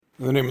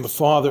In the name of the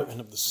Father, and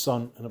of the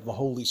Son, and of the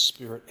Holy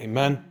Spirit.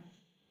 Amen.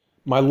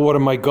 My Lord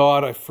and my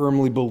God, I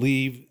firmly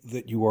believe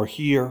that you are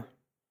here,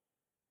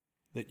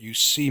 that you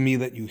see me,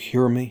 that you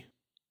hear me.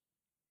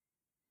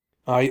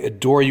 I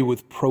adore you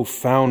with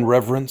profound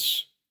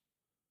reverence.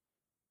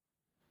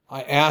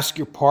 I ask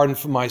your pardon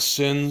for my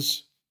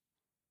sins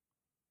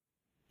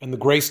and the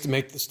grace to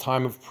make this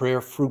time of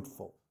prayer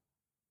fruitful.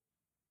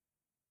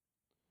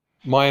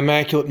 My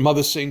Immaculate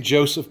Mother, Saint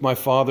Joseph, my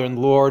Father and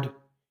Lord,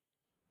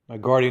 my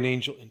guardian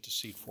angel,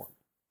 intercede for me.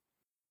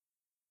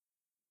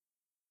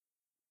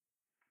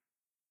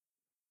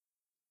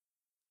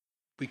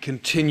 We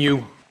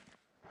continue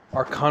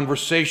our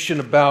conversation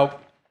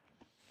about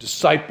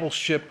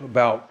discipleship,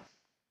 about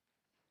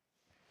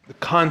the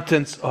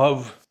contents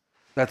of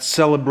that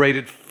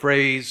celebrated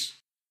phrase,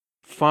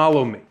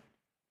 follow me.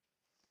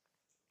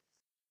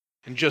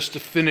 And just to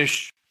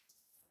finish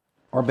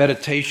our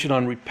meditation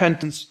on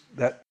repentance,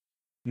 that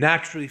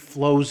naturally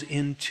flows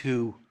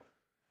into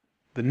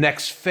the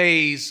next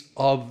phase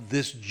of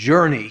this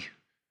journey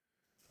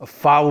of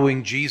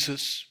following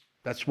Jesus.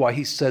 That's why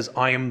he says,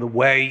 I am the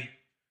way.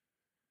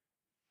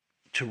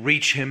 To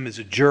reach him is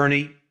a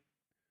journey,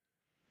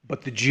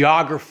 but the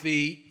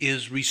geography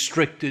is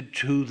restricted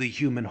to the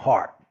human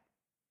heart.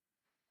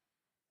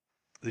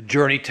 The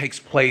journey takes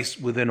place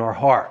within our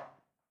heart.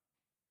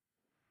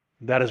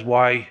 That is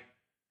why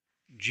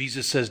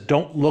Jesus says,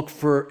 don't look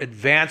for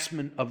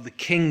advancement of the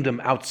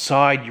kingdom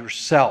outside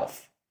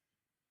yourself.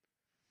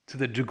 To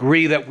the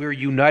degree that we're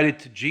united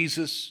to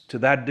Jesus, to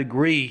that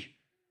degree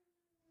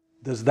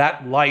does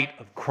that light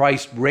of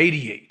Christ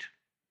radiate,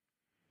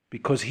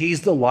 because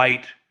he's the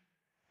light,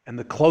 and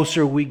the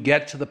closer we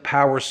get to the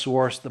power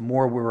source, the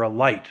more we're a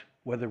light.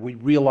 Whether we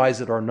realize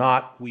it or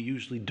not, we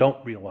usually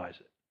don't realize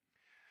it.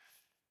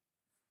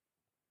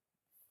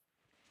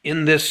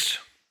 In this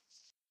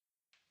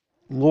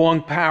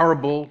long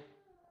parable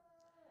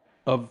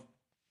of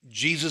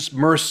Jesus'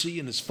 mercy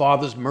and his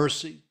Father's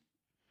mercy,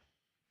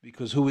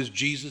 because who is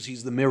Jesus?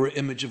 He's the mirror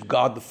image of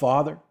God the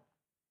Father.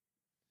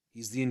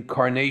 He's the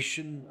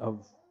incarnation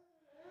of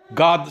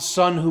God the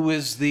Son, who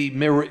is the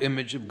mirror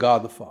image of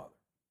God the Father.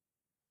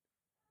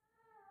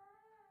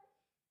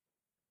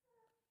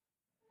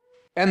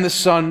 And the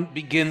Son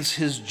begins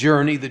his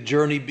journey. The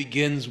journey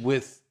begins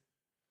with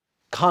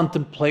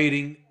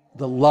contemplating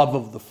the love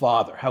of the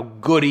Father, how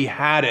good he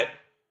had it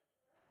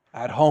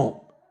at home.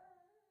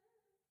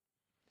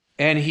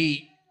 And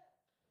he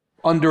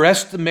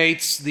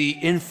underestimates the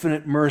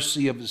infinite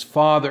mercy of his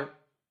Father,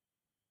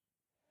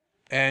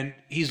 and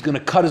he's going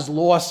to cut his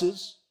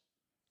losses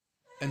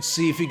and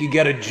see if he could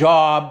get a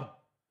job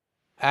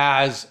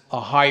as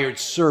a hired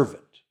servant.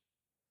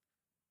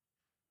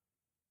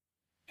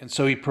 And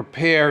so he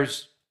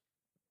prepares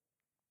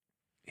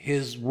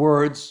his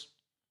words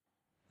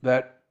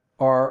that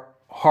are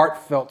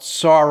heartfelt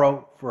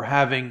sorrow for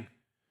having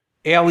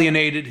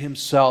alienated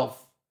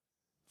himself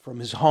from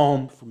his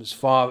home, from his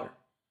father,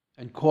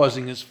 and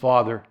causing his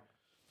father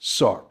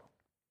sorrow.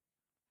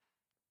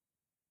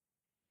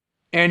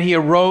 And he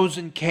arose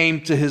and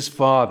came to his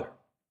father.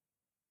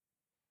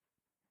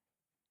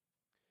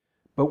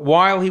 But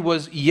while he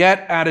was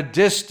yet at a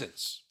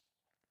distance,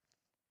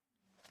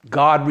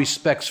 God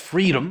respects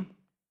freedom.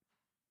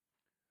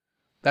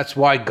 That's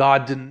why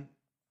God didn't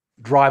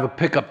drive a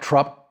pickup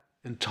truck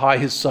and tie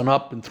his son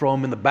up and throw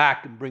him in the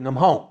back and bring him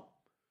home.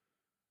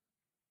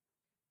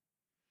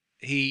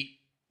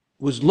 He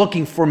was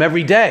looking for him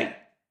every day.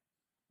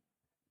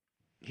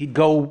 He'd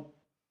go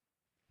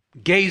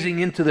gazing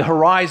into the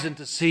horizon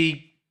to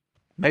see,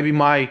 maybe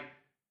my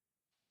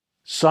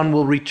son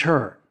will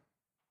return.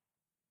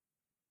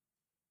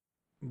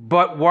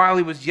 But while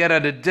he was yet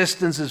at a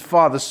distance, his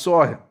father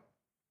saw him.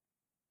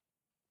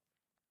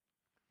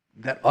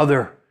 That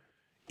other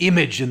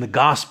image in the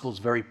gospel is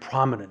very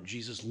prominent.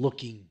 Jesus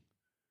looking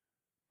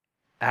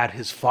at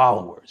his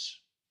followers.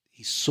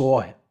 He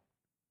saw him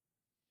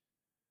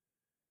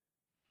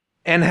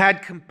and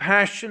had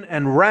compassion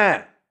and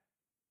ran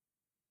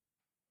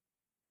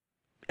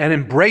and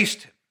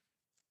embraced him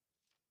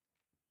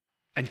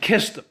and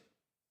kissed him.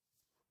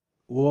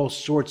 All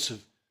sorts of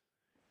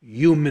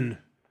human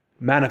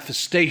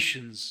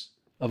manifestations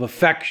of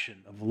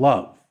affection, of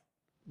love,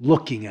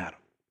 looking at him.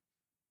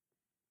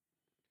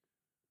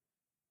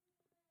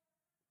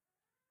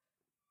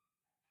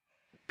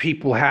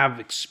 People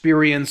have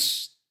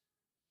experienced,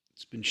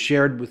 it's been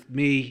shared with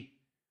me,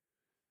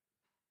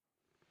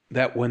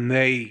 that when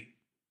they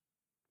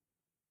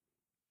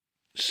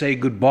say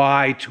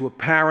goodbye to a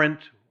parent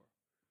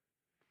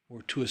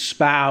or to a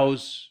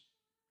spouse,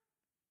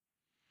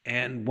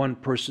 and one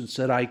person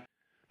said, I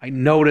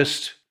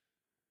noticed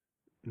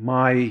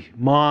my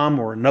mom,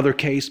 or another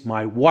case,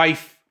 my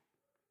wife,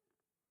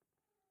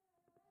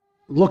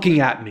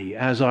 looking at me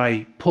as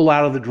I pull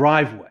out of the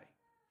driveway.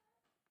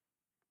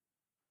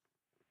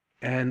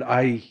 And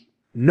I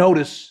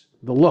notice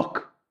the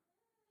look,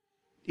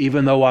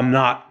 even though I'm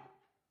not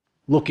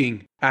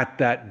looking at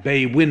that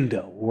bay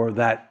window or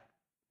that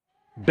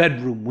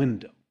bedroom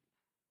window.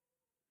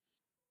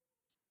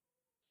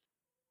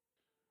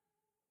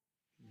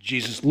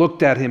 Jesus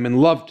looked at him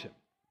and loved him.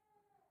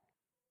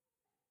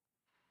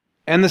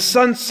 And the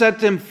son said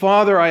to him,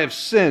 Father, I have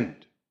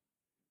sinned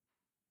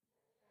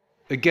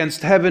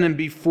against heaven and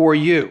before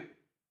you.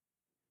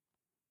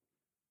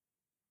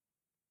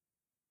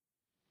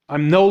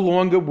 I'm no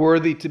longer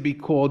worthy to be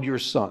called your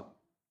son.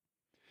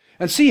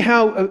 And see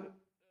how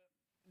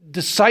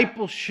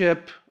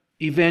discipleship,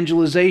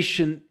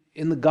 evangelization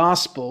in the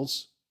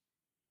Gospels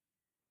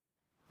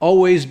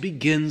always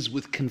begins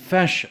with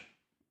confession,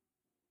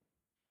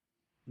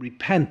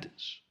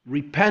 repentance.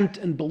 Repent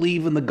and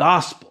believe in the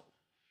gospel.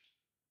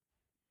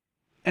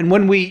 And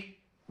when we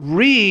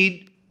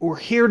read or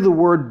hear the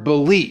word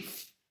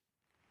belief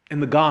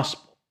in the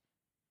gospel,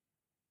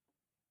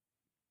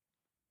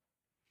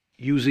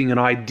 using an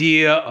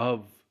idea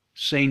of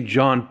St.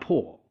 John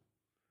Paul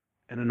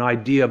and an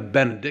idea of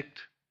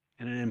Benedict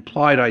and an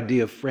implied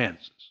idea of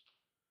Francis,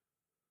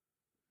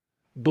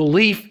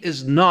 belief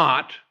is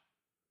not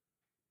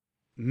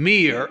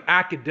mere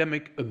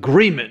academic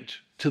agreement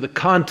to the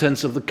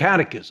contents of the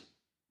catechism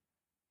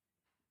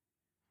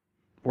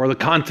or the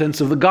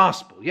contents of the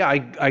gospel. Yeah,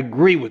 I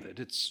agree with it.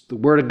 It's the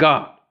Word of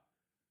God.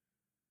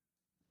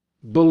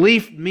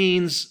 Belief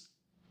means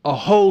a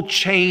whole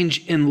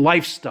change in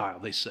lifestyle,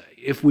 they say.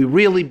 If we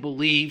really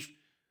believe,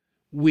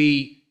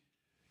 we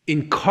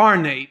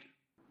incarnate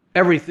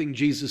everything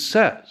Jesus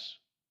says.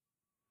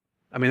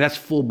 I mean, that's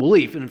full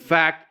belief. And in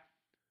fact,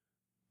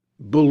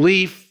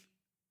 belief,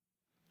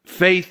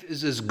 faith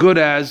is as good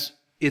as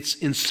it's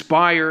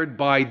inspired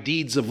by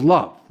deeds of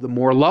love. The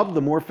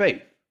more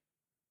faith.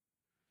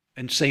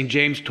 And St.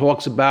 James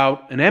talks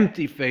about an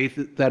empty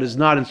faith that is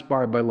not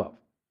inspired by love.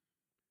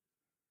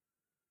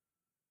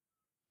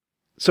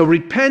 So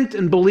repent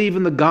and believe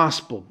in the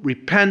gospel.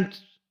 Repent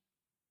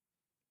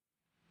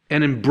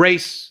and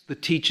embrace the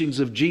teachings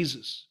of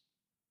Jesus.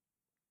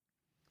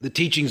 The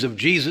teachings of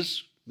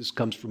Jesus, this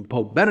comes from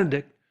Pope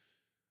Benedict,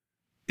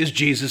 is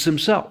Jesus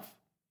himself.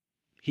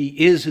 He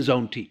is his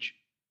own teaching.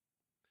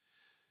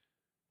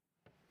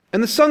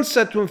 And the son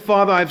said to him,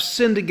 Father, I have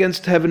sinned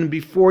against heaven and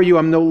before you.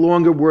 I'm no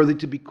longer worthy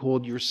to be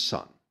called your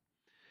son.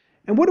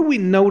 And what do we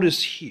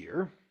notice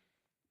here?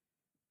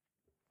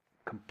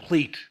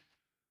 Complete,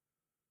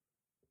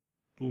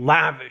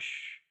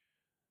 lavish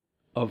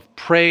of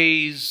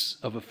praise,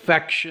 of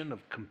affection,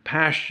 of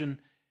compassion,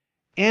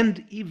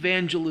 and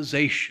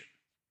evangelization.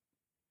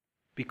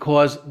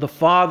 Because the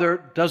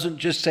father doesn't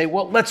just say,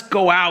 well, let's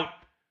go out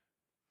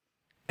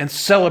and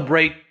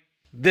celebrate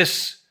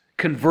this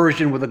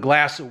conversion with a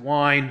glass of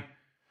wine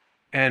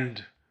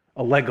and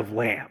a leg of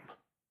lamb.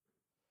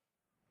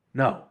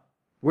 No,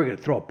 we're going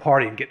to throw a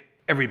party and get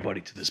everybody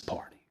to this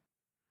party.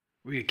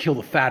 We're going to kill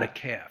the fatted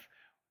calf.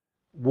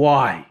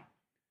 Why?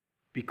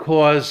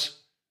 Because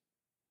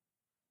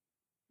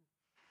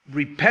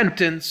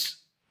repentance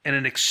and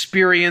an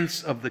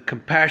experience of the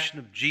compassion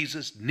of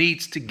Jesus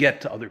needs to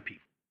get to other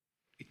people.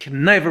 It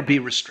can never be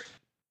restricted.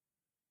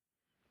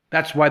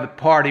 That's why the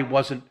party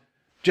wasn't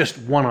just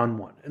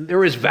one-on-one. And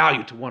there is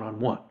value to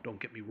one-on-one, don't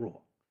get me wrong.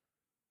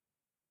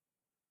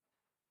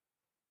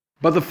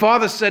 But the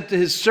father said to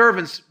his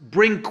servants,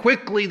 bring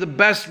quickly the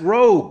best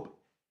robe.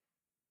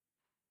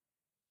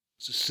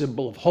 It's a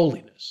symbol of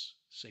holiness.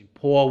 St.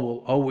 Paul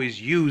will always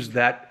use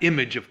that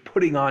image of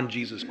putting on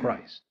Jesus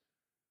Christ.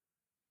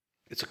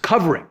 It's a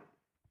covering.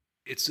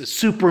 It's a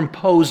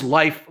superimposed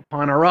life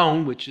upon our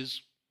own, which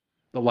is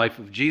the life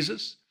of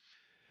Jesus.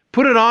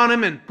 Put it on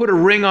him and put a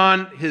ring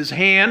on his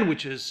hand,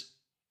 which is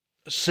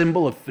a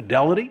symbol of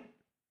fidelity.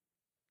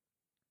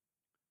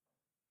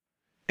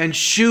 And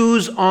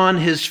shoes on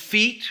his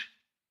feet,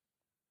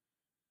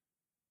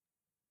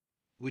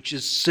 which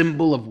is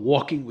symbol of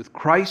walking with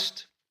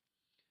Christ.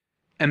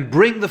 And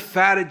bring the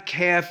fatted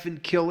calf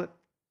and kill it.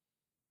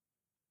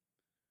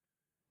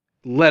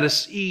 Let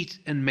us eat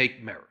and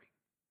make merry.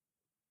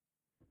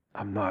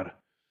 I'm not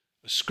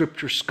a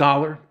scripture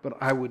scholar, but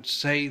I would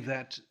say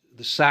that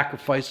the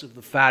sacrifice of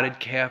the fatted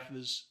calf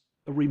is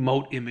a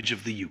remote image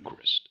of the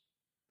Eucharist.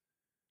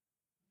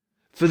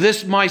 For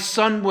this my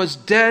son was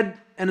dead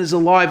and is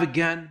alive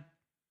again.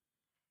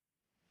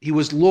 He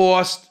was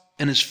lost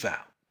and is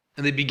found.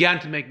 And they began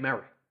to make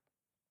merry.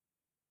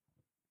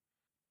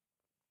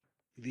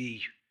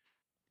 The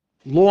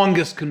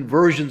longest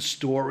conversion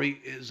story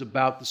is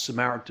about the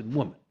Samaritan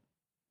woman.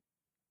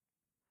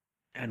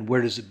 And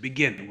where does it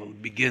begin? Well,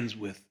 it begins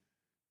with,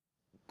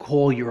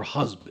 call your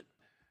husband.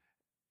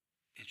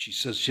 And she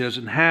says she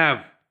doesn't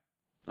have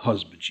a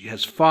husband. She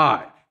has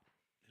 5.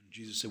 And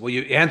Jesus said, well,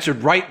 you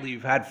answered rightly.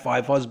 You've had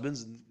 5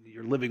 husbands, and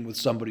you're living with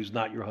somebody who's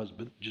not your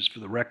husband, just for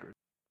the record.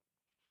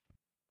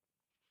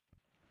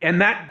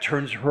 And that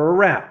turns her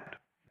around.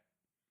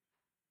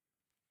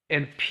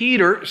 And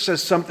Peter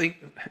says something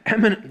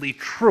eminently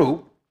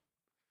true.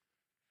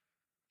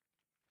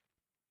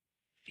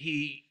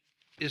 He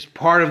is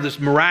part of this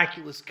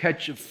miraculous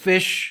catch of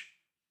fish.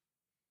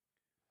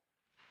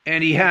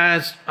 And he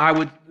has,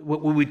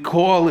 what we would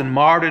call in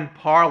modern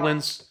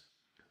parlance,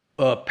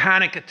 a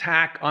panic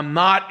attack. I'm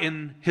not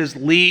in his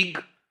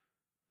league,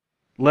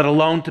 let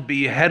alone to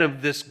be head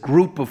of this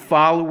group of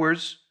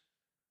followers.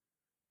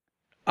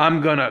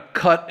 I'm going to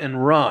cut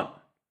and run.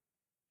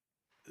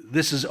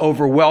 This is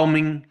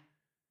overwhelming.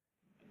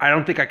 I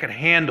don't think I can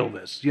handle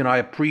this. I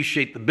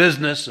appreciate the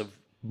business of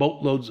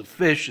boatloads of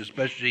fish,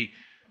 especially,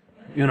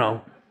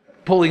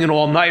 pulling an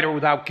all-nighter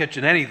without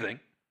catching anything.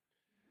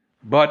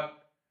 But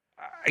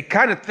I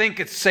kind of think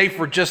it's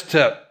safer just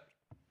to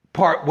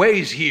part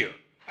ways here.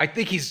 I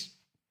think he's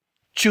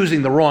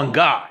choosing the wrong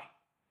guy.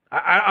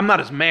 I'm not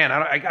his man.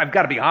 I've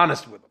got to be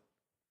honest with him.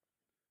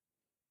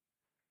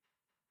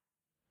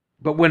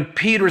 But when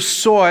Peter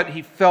saw it,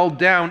 he fell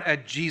down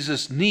at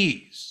Jesus'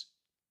 knees,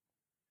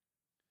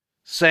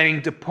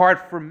 saying,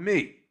 "Depart from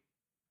me,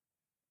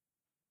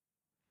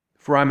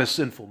 for I'm a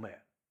sinful man."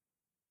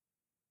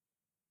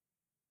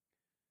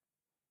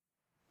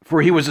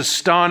 For he was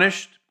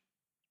astonished,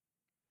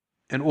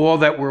 and all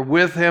that were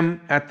with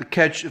him, at the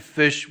catch of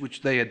fish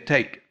which they had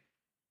taken.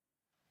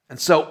 And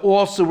so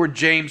also were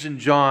James and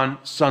John,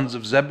 sons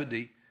of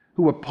Zebedee,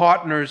 who were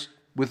partners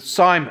with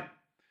Simon.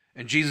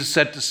 And Jesus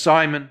said to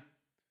Simon,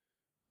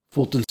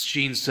 Fulton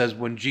Sheen says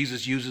when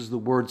Jesus uses the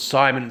word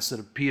Simon instead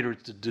of Peter,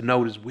 it's to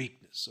denote his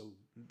weakness. So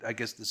I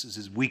guess this is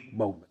his weak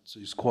moment. So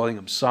he's calling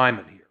him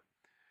Simon here.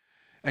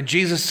 And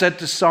Jesus said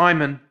to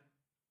Simon,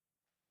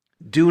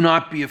 "Do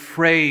not be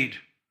afraid.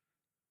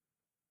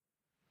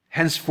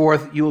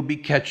 Henceforth you will be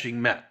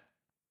catching men."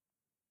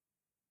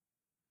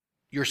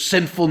 Your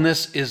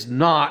sinfulness is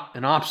not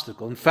an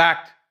obstacle. In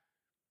fact,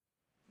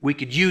 we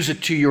could use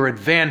it to your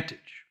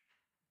advantage.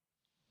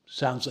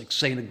 Sounds like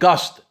St.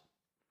 Augustine,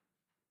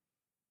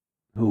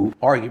 who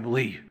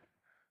arguably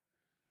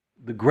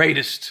the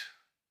greatest,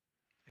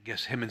 I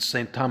guess him and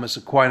St. Thomas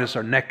Aquinas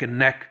are neck and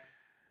neck,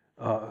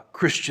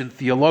 Christian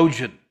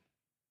theologian.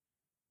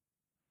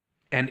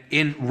 And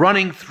in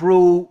running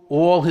through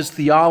all his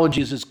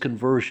theology is his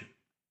conversion,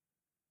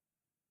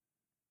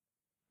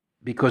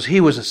 because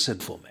he was a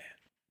sinful man.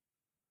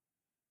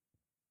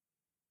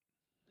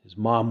 His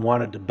mom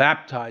wanted to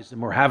baptize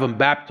him or have him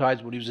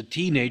baptized when he was a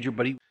teenager,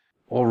 but he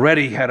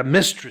already had a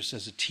mistress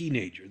as a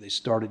teenager. They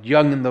started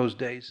young in those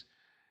days.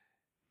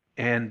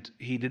 And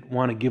he didn't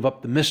want to give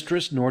up the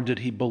mistress, nor did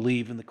he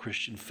believe in the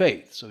Christian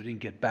faith, so he didn't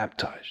get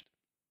baptized.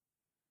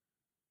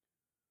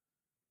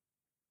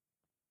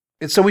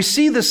 And so we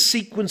see this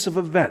sequence of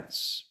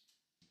events.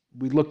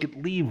 We look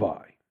at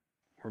Levi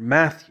or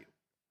Matthew.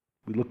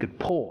 We look at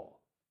Paul.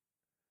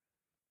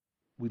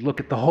 We look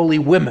at the holy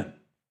women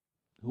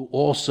who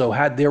also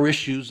had their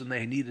issues and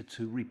they needed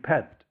to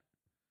repent.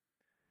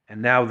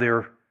 And now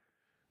they're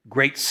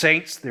great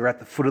saints. They're at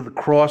the foot of the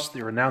cross.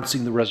 They're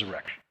announcing the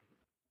resurrection.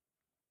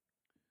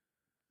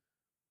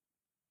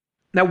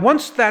 Now,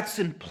 once that's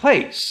in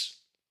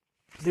place,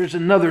 there's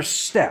another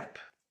step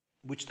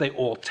which they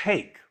all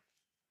take.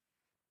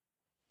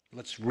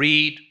 Let's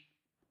read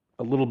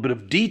a little bit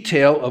of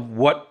detail of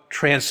what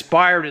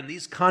transpired in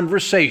these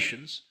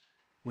conversations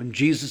when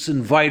Jesus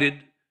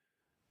invited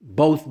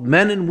both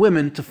men and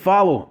women to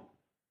follow him.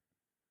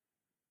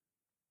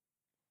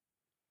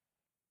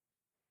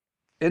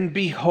 And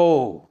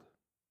behold,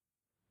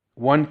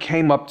 one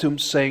came up to him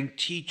saying,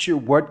 "Teacher,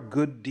 what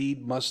good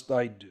deed must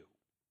I do?"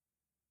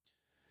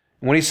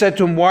 And when he said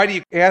to him, "Why do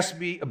you ask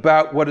me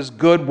about what is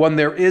good when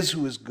there is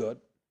who is good?"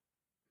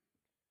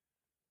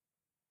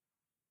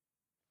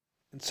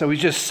 And so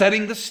he's just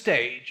setting the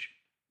stage.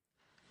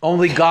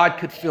 Only God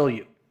could fill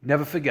you.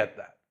 Never forget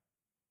that.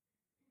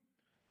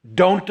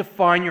 Don't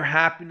define your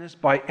happiness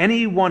by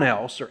anyone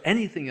else or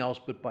anything else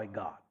but by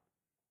God.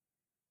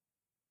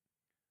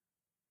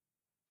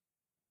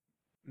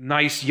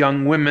 Nice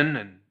young women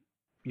and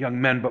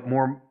young men, but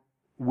more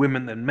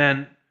women than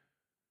men,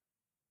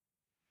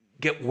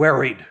 get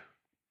worried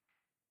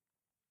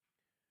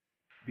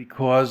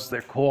because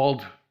they're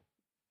called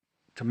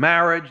to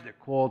marriage, they're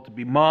called to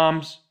be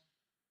moms,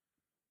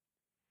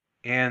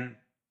 and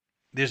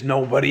there's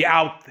nobody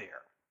out there.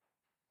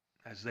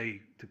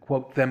 To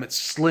quote them, it's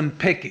slim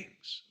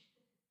pickings,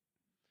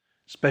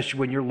 especially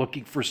when you're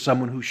looking for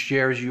someone who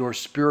shares your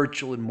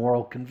spiritual and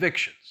moral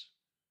convictions.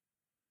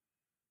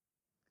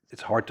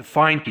 It's hard to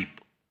find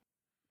people.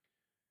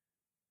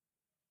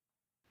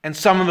 And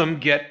some of them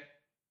get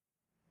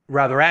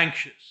rather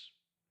anxious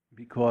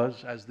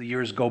because as the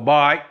years go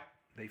by,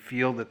 they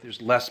feel that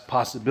there's less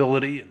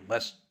possibility and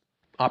less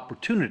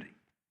opportunity.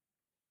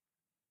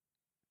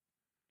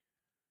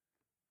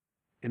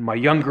 In my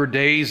younger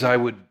days, I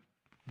would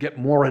get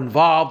more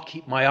involved,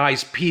 keep my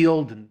eyes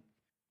peeled, and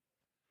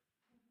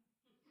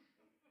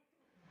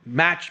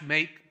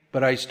matchmake,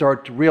 but I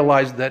started to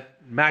realize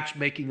that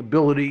matchmaking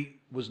ability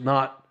was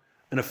not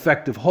an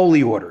effective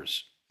holy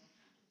orders.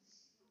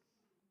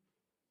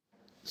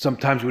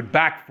 Sometimes it would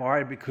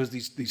backfire because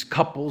these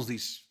couples,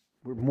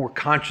 were more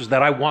conscious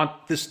that I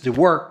want this to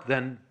work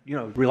than,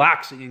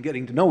 relaxing and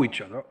getting to know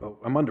each other. Oh,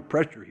 I'm under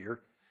pressure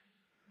here.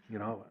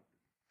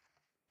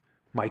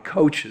 My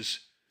coach has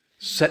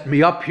set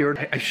me up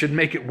here. I should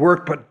make it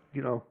work, but,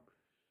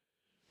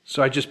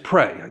 so I just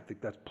pray. I think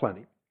that's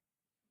plenty.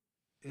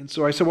 And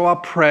so I said, well, I'll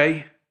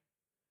pray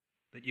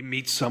that you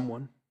meet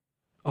someone.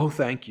 Oh,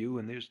 thank you.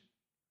 And there's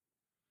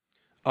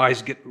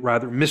eyes get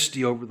rather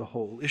misty over the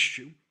whole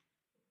issue.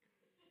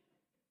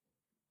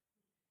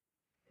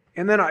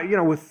 And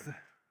then with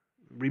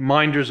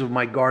reminders of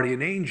my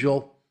guardian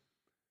angel,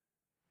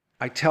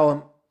 I tell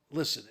him,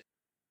 listen,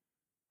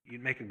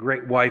 you'd make a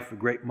great wife, a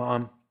great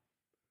mom. In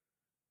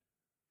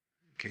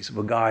case of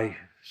a guy,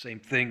 same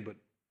thing,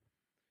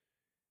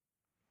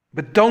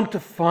 but don't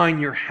define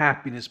your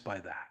happiness by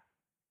that.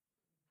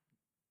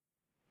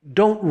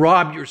 Don't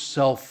rob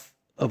yourself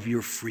of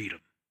your freedom.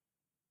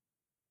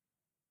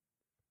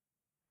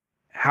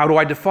 How do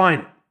I define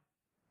it?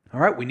 All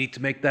right, we need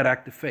to make that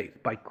act of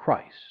faith by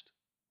Christ.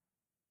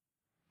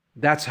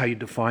 That's how you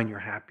define your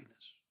happiness.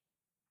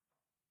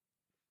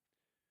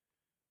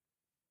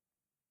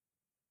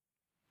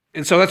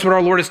 And so that's what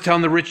our Lord is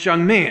telling the rich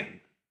young man.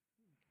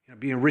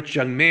 Being a rich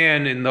young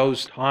man in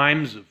those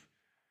times of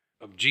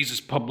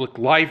Jesus' public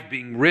life,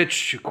 being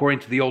rich, according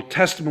to the Old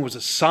Testament, was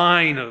a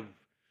sign of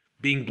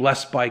being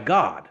blessed by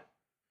God.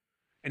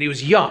 And he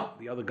was young.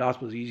 The other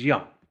Gospels, he's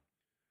young.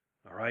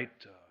 All right?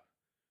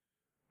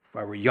 If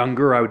I were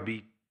younger, I would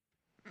be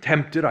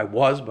tempted. I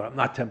was, but I'm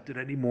not tempted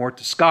anymore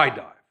to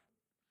skydive.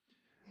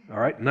 All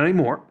right? Not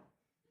anymore.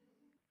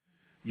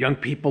 Young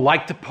people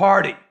like to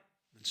party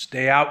and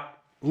stay out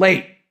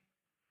late.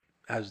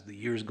 As the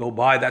years go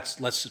by, that's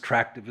less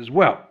attractive as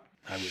well.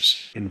 I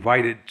was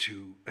invited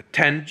to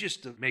attend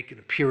just to make an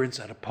appearance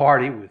at a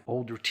party with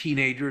older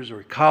teenagers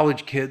or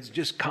college kids.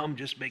 Just come,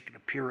 just make an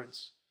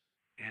appearance.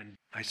 And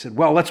I said,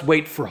 well, let's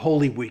wait for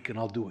Holy Week and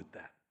I'll do it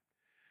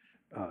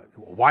then.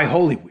 Why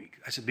Holy Week?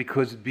 I said,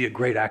 because it'd be a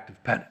great act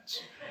of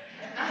penance.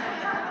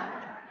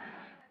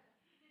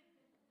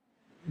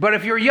 But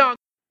if you're young,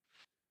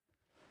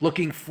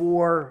 looking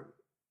for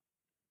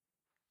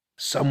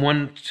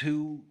someone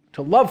to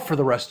love for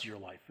the rest of your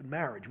life in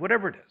marriage,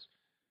 whatever it is,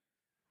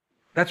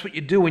 that's what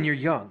you do when you're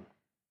young.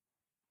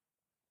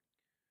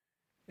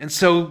 And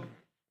so,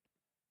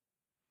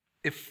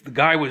 if the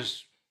guy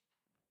was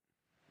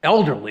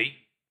elderly,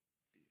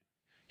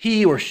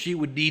 he or she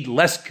would need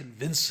less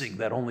convincing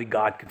that only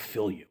God could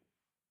fill you.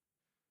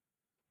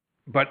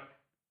 But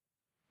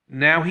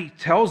now he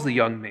tells the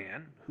young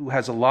man, who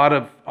has a lot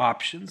of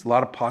options, a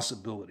lot of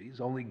possibilities,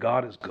 only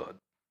God is good.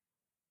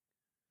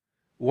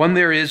 One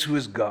there is who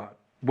is God.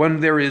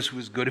 One there is who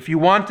is good. If you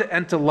want to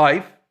enter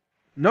life,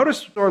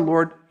 notice our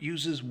Lord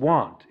uses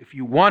want. If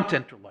you want to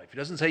enter life, he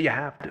doesn't say you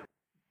have to.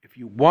 If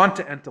you want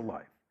to enter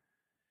life,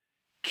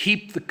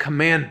 keep the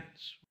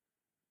commandments.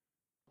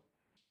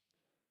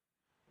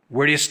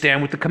 Where do you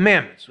stand with the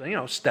commandments?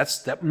 Well, that's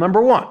step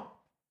number one.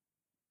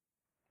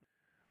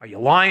 Are you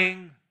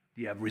lying?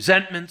 Do you have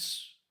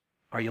resentments?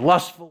 Are you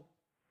lustful?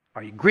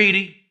 Are you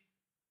greedy?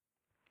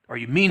 Are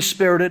you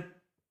mean-spirited?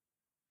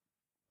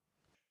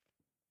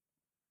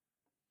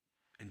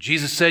 And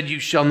Jesus said, you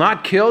shall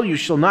not kill, you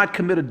shall not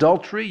commit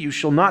adultery, you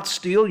shall not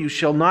steal, you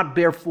shall not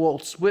bear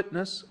false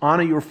witness,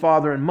 honor your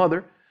father and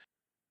mother,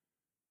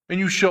 and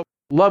you shall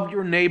love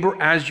your neighbor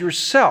as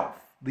yourself.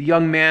 The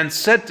young man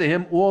said to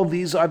him, all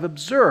these I've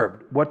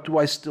observed. What do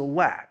I still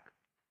lack?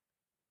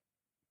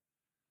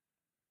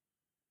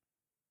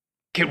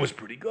 Kid was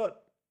pretty good.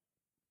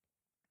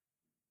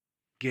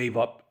 Gave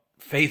up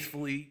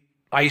faithfully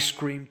ice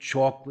cream,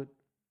 chocolate.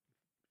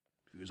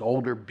 He was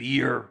older,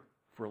 beer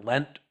for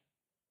Lent.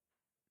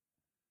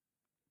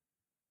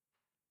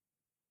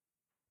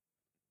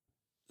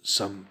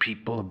 Some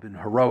people have been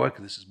heroic.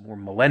 This is more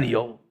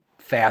millennial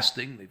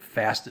fasting. They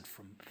fasted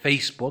from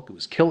Facebook. It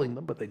was killing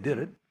them, but they did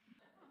it.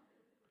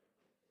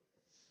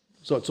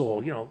 So it's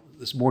all,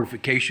 this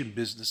mortification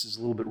business is a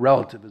little bit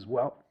relative as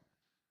well.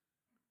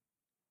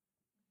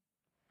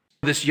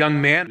 This young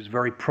man was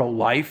very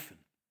pro-life.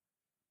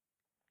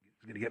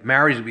 He's going to get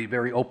married. He's going to be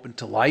very open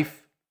to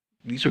life.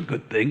 These are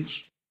good things.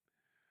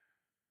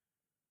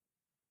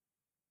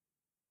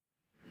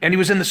 And he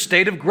was in the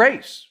state of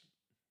grace.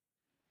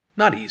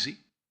 Not easy.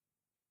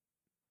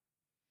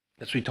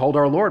 That's what he told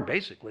our Lord,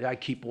 basically. I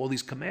keep all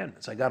these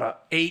commandments. I got an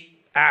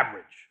 8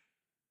 average.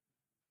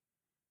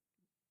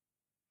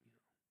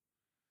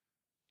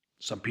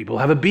 Some people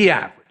have a B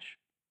average.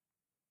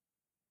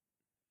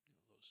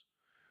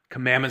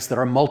 Commandments that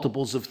are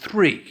multiples of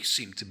 3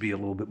 seem to be a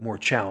little bit more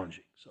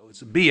challenging. So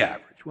it's a B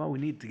average. Well, we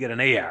need to get an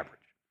A average.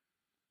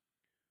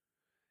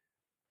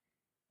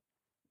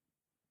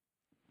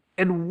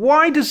 And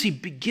why does he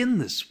begin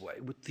this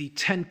way with the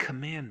 10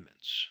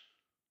 Commandments?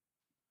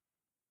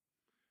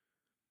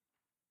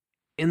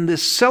 In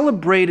this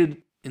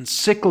celebrated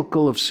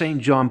encyclical of St.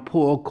 John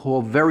Paul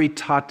called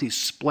Veritatis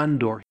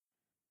Splendor,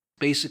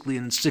 basically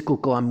an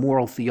encyclical on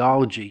moral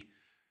theology,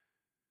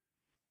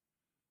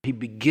 he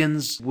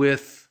begins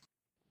with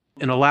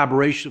an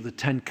elaboration of the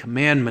 10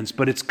 Commandments,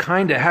 but it's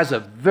has a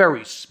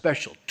very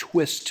special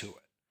twist to it.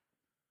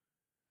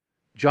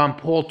 John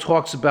Paul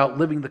talks about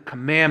living the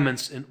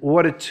commandments in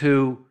order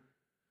to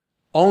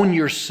own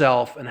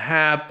yourself and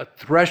have a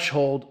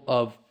threshold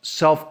of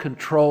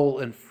self-control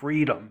and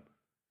freedom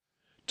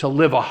to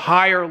live a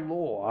higher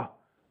law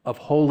of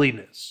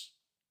holiness.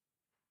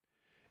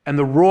 And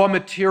the raw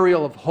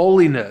material of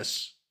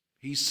holiness,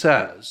 he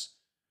says,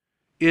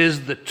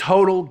 is the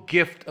total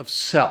gift of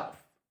self.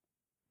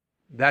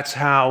 That's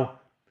how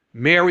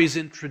Mary's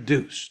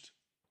introduced.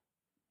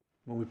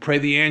 When we pray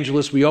the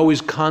Angelus, we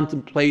always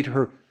contemplate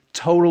her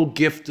total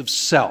gift of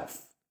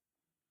self.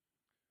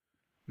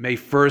 May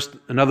 1st,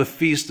 another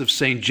feast of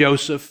St.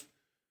 Joseph.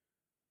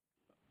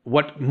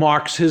 What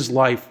marks his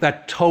life?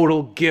 That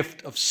total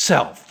gift of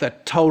self,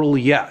 that total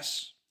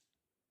yes.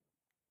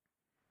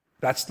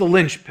 That's the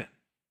linchpin.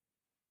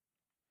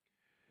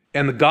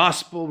 And the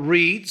gospel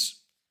reads,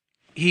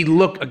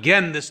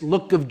 this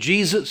look of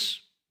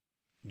Jesus.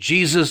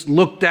 Jesus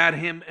looked at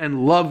him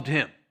and loved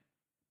him.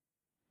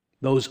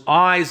 Those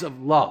eyes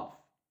of love.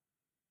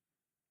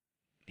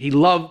 He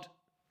loved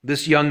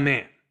this young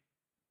man.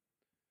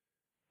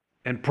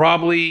 And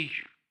probably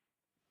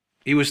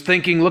he was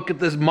thinking, look at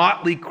this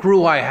motley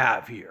crew I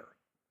have here.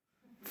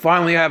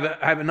 Finally, I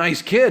have a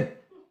nice kid.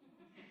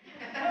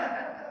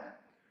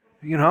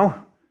 You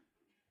know?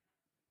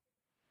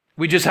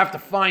 We just have to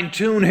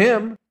fine-tune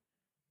him.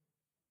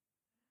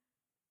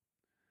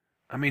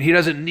 I mean, he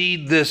doesn't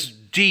need this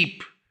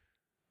deep,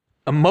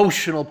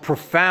 emotional,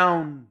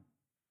 profound,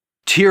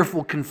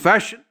 tearful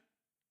confession.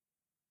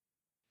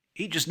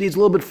 He just needs a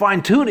little bit of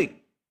fine-tuning.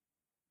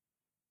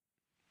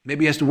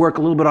 Maybe he has to work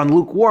a little bit on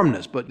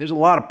lukewarmness, but there's a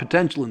lot of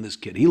potential in this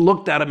kid. He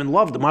looked at him and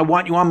loved him. I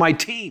want you on my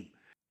team.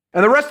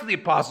 And the rest of the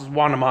apostles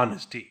want him on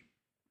his team.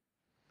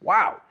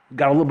 Wow.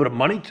 Got a little bit of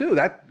money too.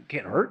 That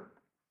can't hurt.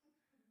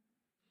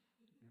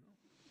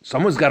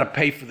 Someone's got to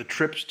pay for the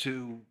trips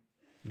to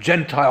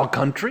Gentile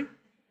country.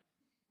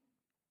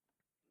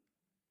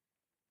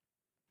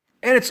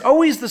 And it's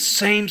always the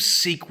same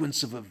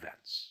sequence of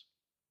events.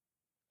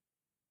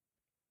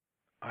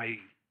 I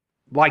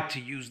like to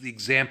use the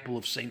example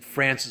of St.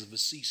 Francis of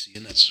Assisi,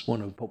 and that's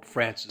one of Pope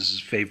Francis's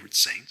favorite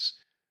saints.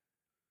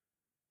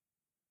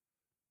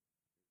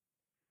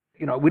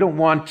 You know, we don't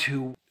want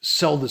to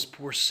sell this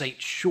poor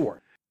saint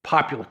short.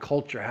 Popular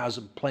culture has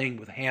him playing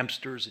with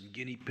hamsters and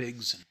guinea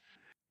pigs and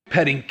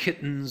petting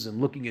kittens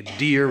and looking at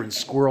deer and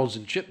squirrels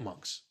and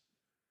chipmunks.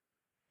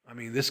 I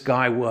mean, this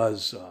guy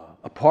was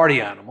a party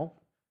animal.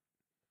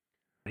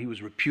 He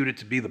was reputed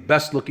to be the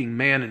best-looking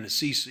man in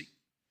Assisi.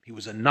 He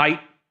was a knight.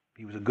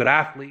 He was a good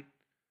athlete.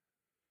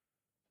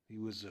 He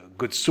was a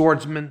good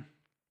swordsman.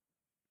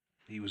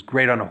 He was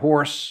great on a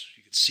horse.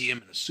 You could see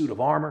him in a suit of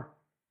armor.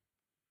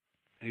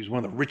 And he was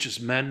one of the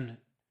richest men,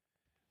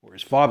 or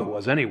his father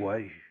was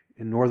anyway,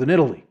 in northern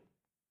Italy.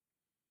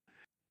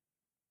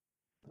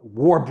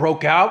 War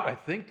broke out, I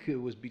think. It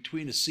was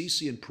between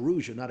Assisi and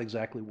Perugia, not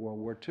exactly World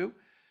War II,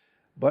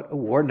 but a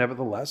war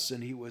nevertheless,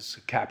 and he was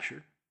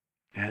captured.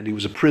 And he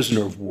was a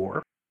prisoner of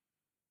war.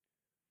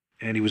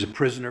 And he was a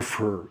prisoner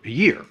for a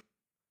year.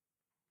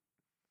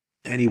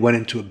 And he went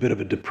into a bit of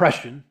a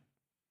depression.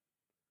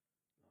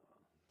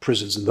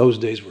 Prisons in those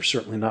days were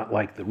certainly not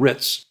like the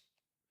Ritz.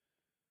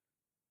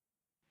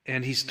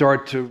 And he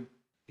started to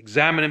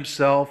examine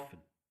himself,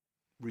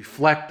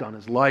 reflect on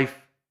his life,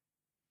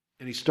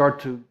 and he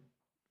started to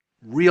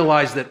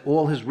realize that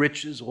all his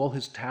riches, all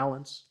his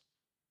talents,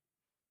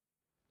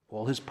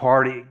 all his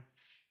partying,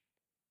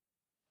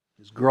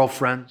 his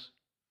girlfriends,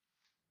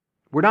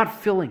 were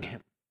not filling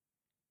him.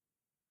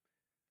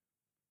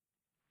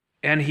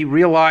 And he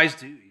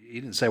realized, he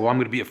didn't say, well, I'm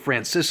going to be a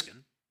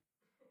Franciscan.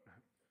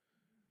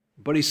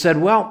 But he said,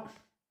 well,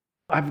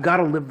 I've got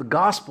to live the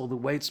gospel the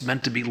way it's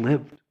meant to be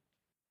lived.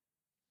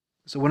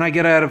 So when I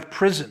get out of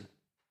prison,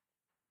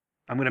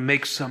 I'm going to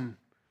make some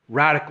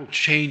radical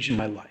change in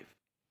my life.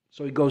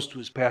 So he goes to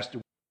his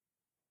pastor,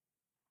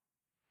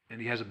 and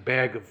he has a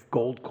bag of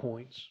gold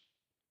coins.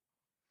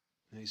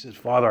 And he says,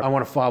 Father, I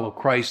want to follow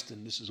Christ,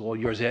 and this is all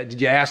yours. Did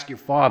you ask your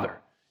father?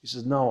 He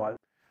says, no,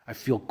 I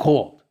feel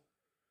called.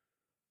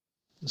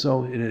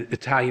 So in an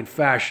Italian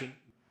fashion,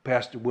 the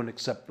pastor wouldn't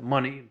accept the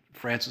money.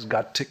 Francis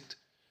got ticked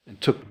and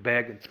took the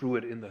bag and threw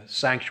it in the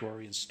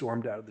sanctuary and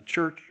stormed out of the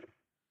church.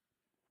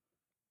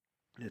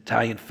 In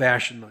Italian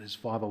fashion, his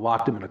father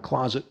locked him in a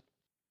closet.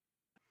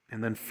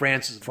 And then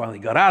Francis finally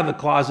got out of the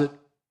closet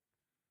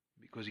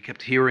because he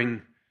kept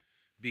hearing,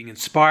 being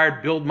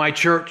inspired, build my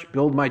church,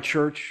 build my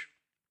church.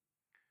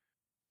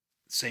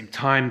 At the same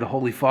time, the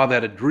Holy Father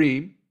had a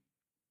dream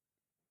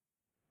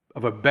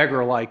of a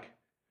beggar-like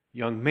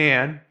young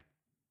man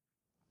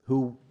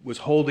who was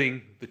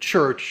holding the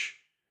church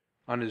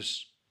on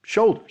his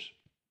shoulders.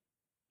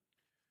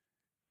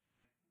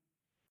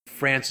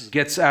 Francis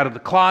gets out of the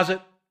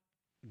closet,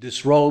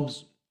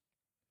 disrobes,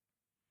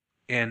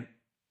 and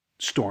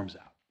storms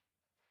out.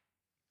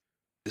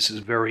 This is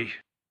very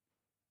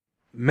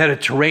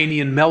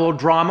Mediterranean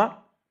melodrama,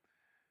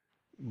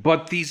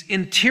 but these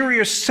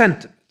interior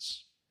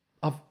sentiments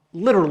of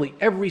literally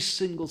every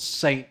single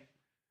saint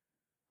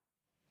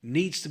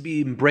needs to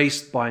be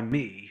embraced by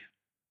me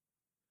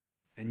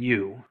and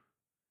you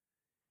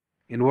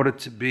in order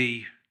to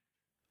be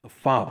a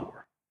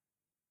follower.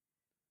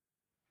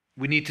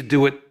 We need to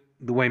do it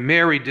the way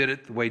Mary did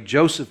it, the way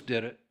Joseph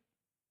did it,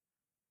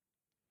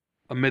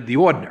 amid the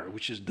ordinary,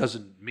 which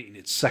doesn't mean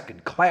it's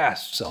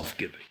second-class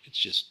self-giving. It's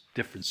just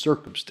different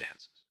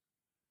circumstances.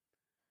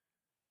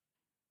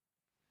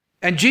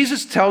 And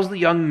Jesus tells the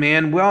young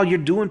man, well, you're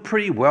doing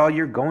pretty well.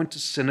 You're going to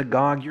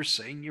synagogue. You're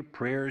saying your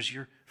prayers.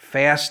 You're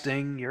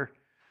fasting. You're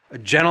a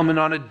gentleman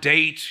on a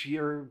date.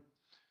 You're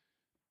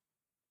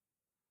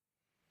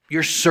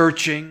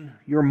searching.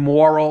 You're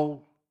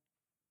moral.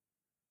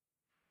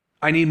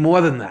 I need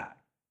more than that.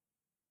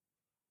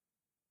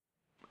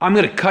 I'm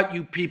going to cut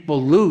you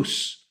people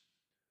loose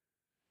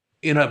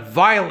in a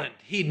violent,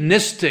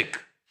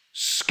 hedonistic,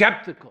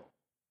 skeptical,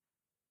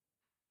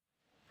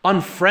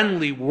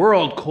 unfriendly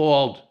world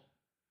called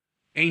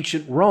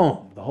ancient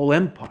Rome, the whole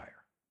empire.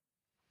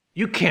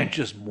 You can't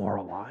just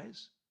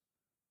moralize.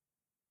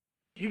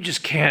 You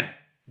just can't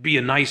be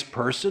a nice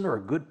person or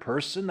a good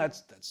person.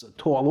 That's a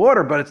tall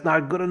order, but it's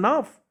not good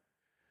enough.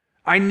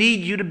 I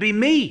need you to be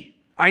me.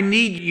 I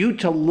need you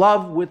to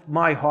love with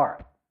my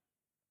heart.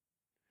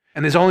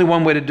 And there's only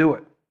one way to do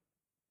it.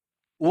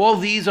 All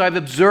these I've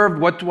observed,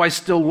 what do I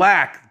still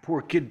lack? The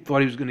poor kid thought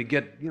he was going to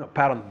get, a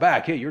pat on the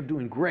back. Hey, you're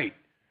doing great.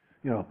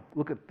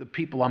 Look at the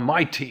people on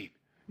my team.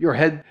 You're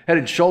head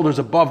and shoulders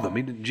above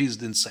them. Jesus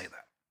didn't say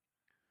that.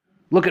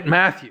 Look at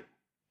Matthew,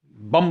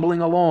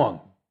 bumbling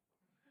along.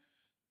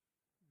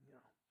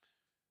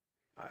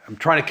 I'm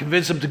trying to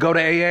convince him to go to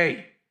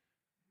AA.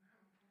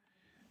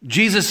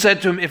 Jesus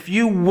said to him, if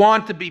you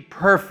want to be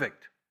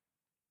perfect,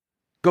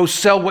 go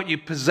sell what you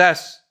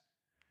possess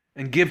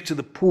and give to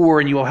the poor,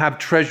 and you will have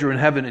treasure in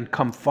heaven, and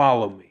come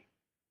follow me.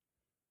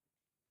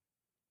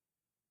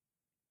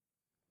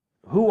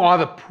 Who are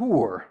the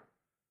poor?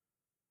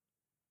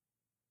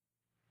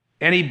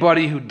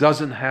 Anybody who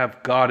doesn't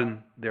have God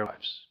in their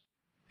lives.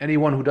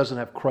 Anyone who doesn't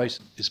have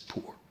Christ is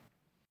poor.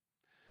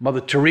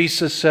 Mother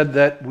Teresa said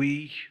that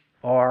we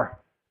are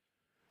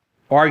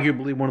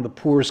arguably one of the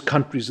poorest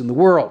countries in the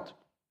world,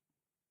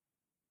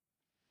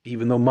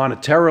 even though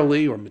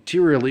monetarily or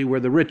materially we're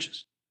the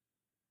richest.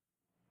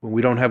 When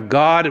we don't have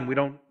God and we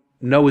don't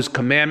know His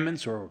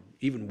commandments, or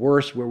even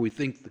worse, where we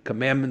think the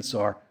commandments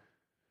are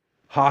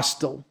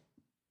hostile,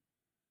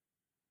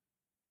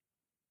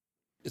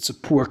 it's a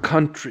poor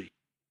country.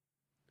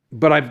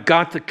 But I've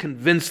got to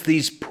convince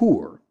these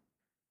poor,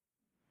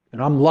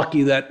 and I'm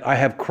lucky that I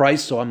have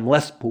Christ, so I'm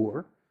less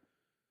poor.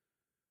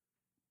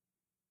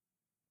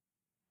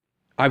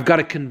 I've got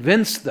to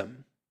convince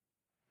them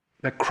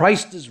that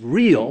Christ is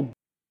real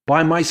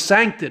by my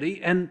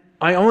sanctity, and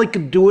I only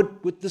can do it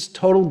with this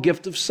total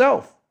gift of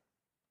self.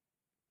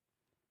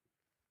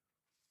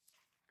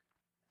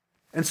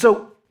 And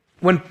so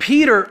when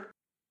Peter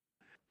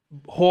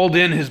hauled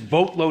in his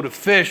boatload of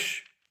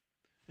fish,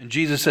 and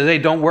Jesus said, hey,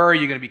 don't worry,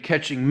 you're going to be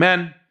catching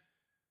men,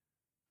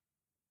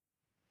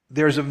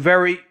 there's a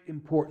very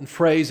important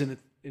phrase, and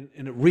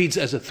it reads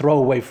as a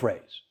throwaway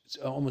phrase.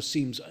 It almost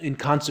seems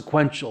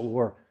inconsequential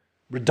or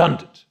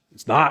redundant.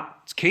 It's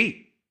not. It's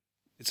key.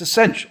 It's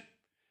essential.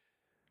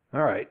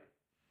 All right.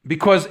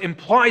 Because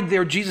implied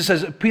there, Jesus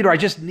says, Peter, I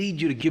just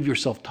need you to give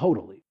yourself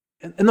totally.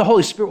 And the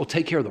Holy Spirit will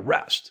take care of the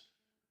rest.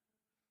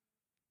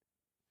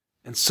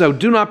 And so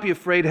do not be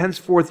afraid.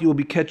 Henceforth you will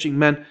be catching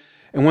men.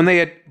 And when they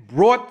had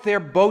brought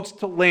their boats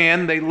to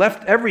land, they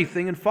left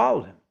everything and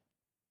followed him.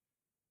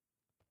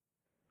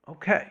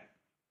 Okay.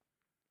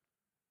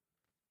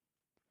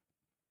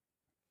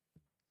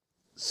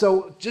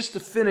 So just to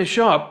finish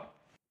up,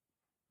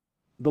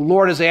 the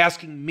Lord is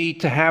asking me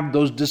to have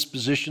those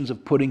dispositions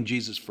of putting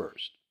Jesus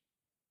first.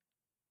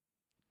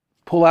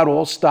 Pull out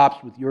all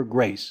stops with your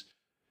grace.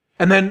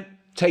 And then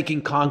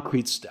taking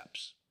concrete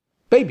steps.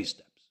 Baby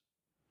steps.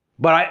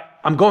 But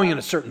I'm going in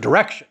a certain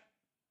direction.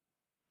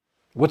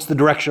 What's the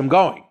direction I'm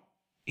going?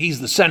 He's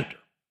the center.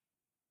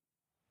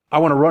 I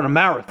want to run a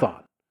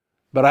marathon,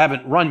 but I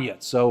haven't run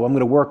yet, so I'm going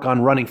to work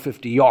on running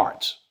 50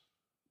 yards.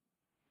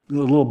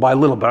 Little by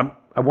little,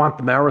 but I want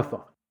the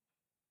marathon.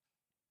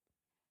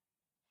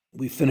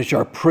 We finish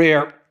our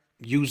prayer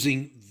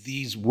using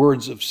these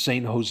words of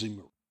St.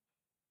 Josemaria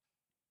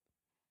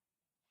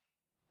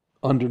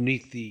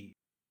underneath the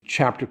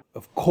chapter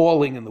of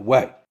calling in the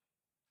way.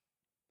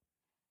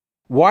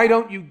 Why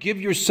don't you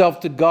give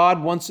yourself to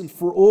God once and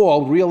for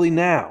all, really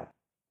now?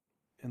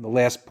 And the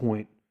last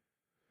point,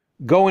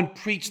 go and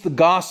preach the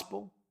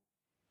gospel.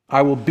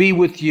 I will be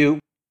with you.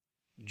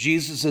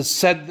 Jesus has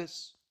said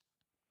this,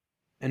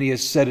 and he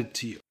has said it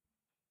to you.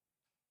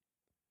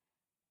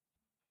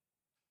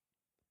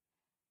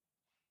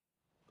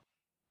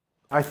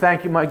 I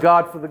thank you, my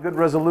God, for the good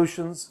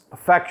resolutions,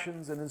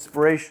 affections, and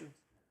inspirations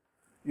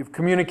you've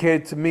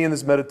communicated to me in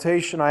this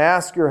meditation. I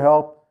ask your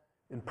help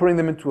in putting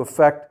them into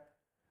effect.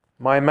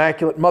 My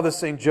Immaculate Mother,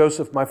 St.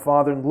 Joseph, my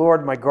Father and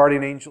Lord, my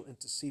guardian angel,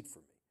 intercede for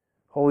me.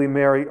 Holy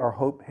Mary, our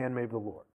hope, handmaid of the Lord.